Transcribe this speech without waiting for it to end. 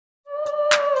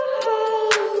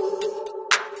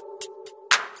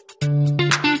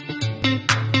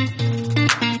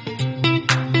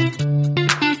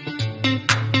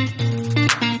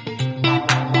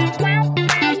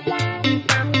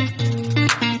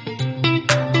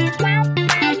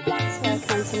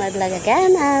vlog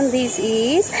again, and this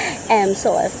is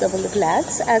OFW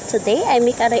vlogs. Today I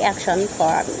make a reaction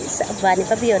for Miss VANNY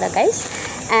VABIOLA, guys,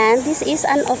 and this is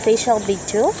an official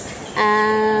video,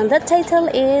 and the title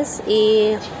is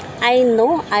I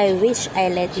Know I Wish I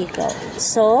Let You Go.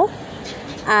 So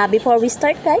before we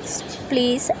start, guys,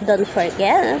 please don't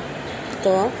forget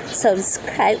to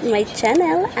subscribe my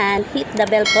channel and hit the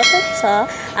bell button so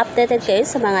updated kayo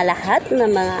sa mga lahat ng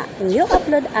mga new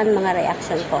upload and mga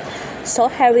reaction ko. So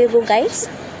here we go, guys.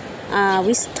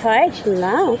 We start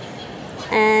now,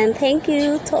 and thank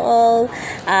you to all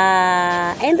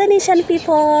Indonesian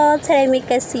people. Terima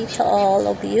kasih to all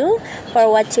of you for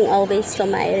watching always to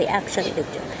my reaction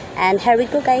video. And here we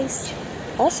go, guys.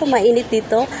 Also mainit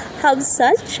dito, have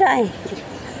sunshine.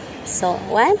 So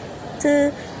 1,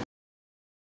 2,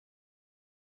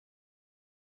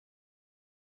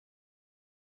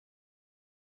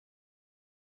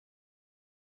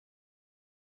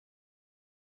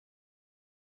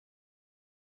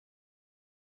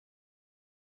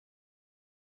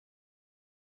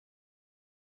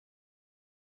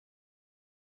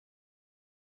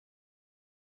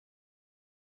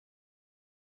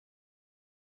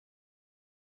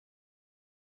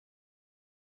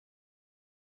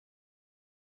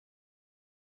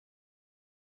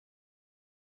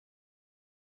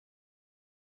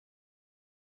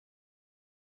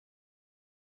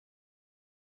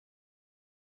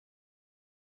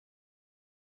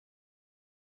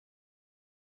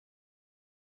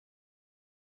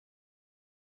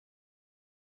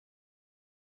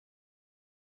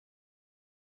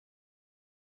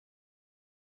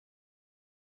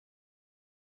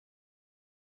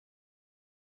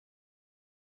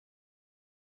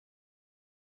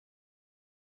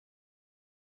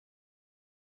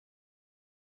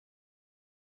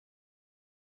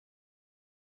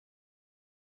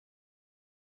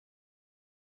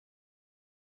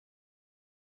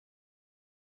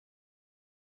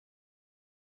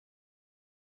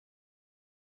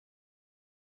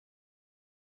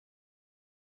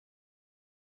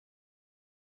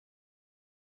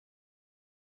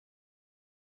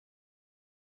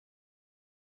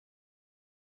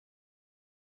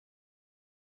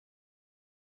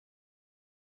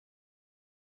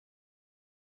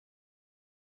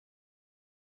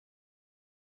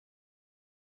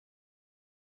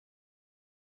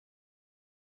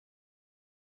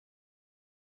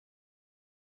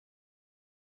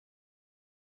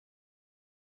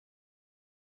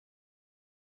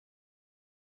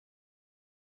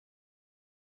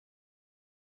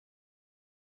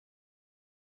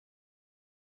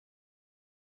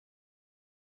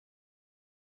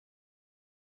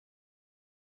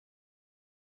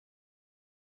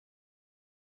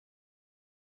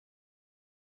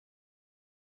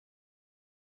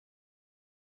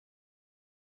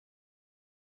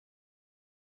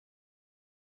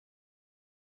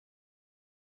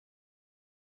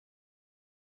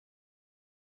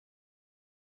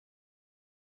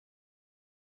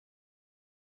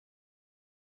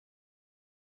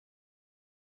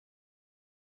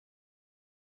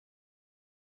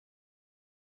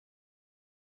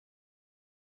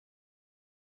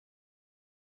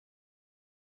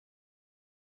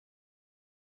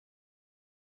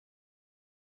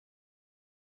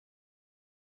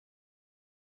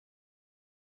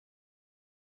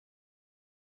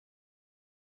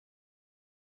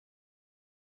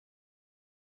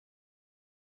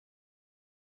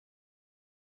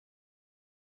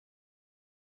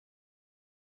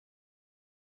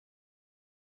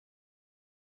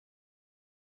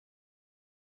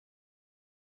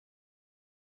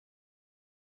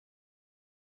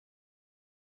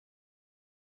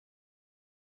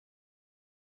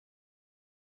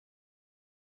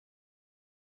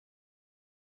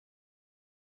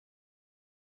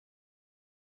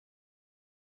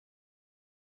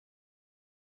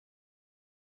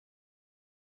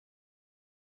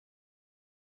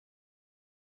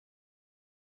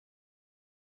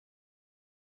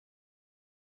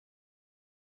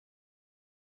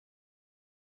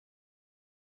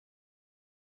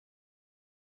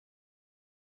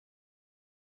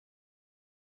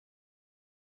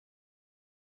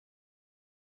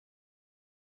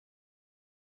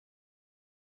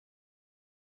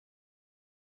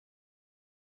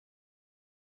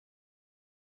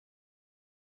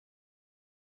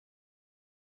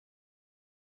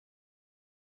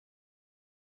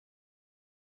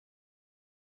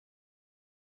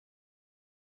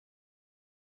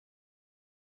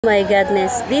 my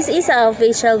goodness, this is an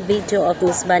official video of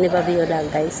Miss VANNY VABIOLA,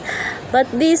 guys. But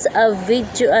this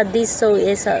this song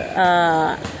is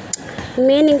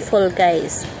meaningful,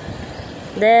 guys.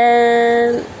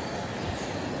 Then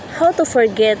how to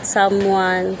forget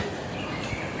someone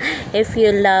if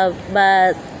you love,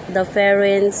 but the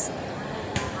parents,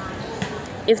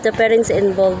 if the parents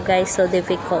involved, guys, so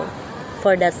difficult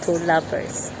for the two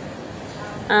lovers.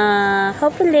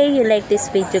 Hopefully you like this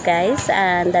video, guys,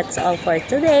 and that's all for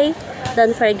today.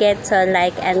 Don't forget to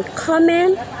like and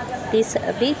comment this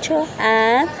video,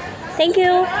 and thank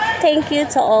you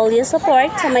to all your support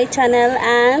to my channel.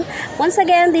 And once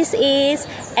again, this is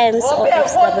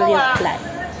OFW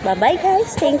Vlog. Bye bye,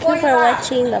 guys. Thank you for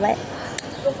watching. Bye bye.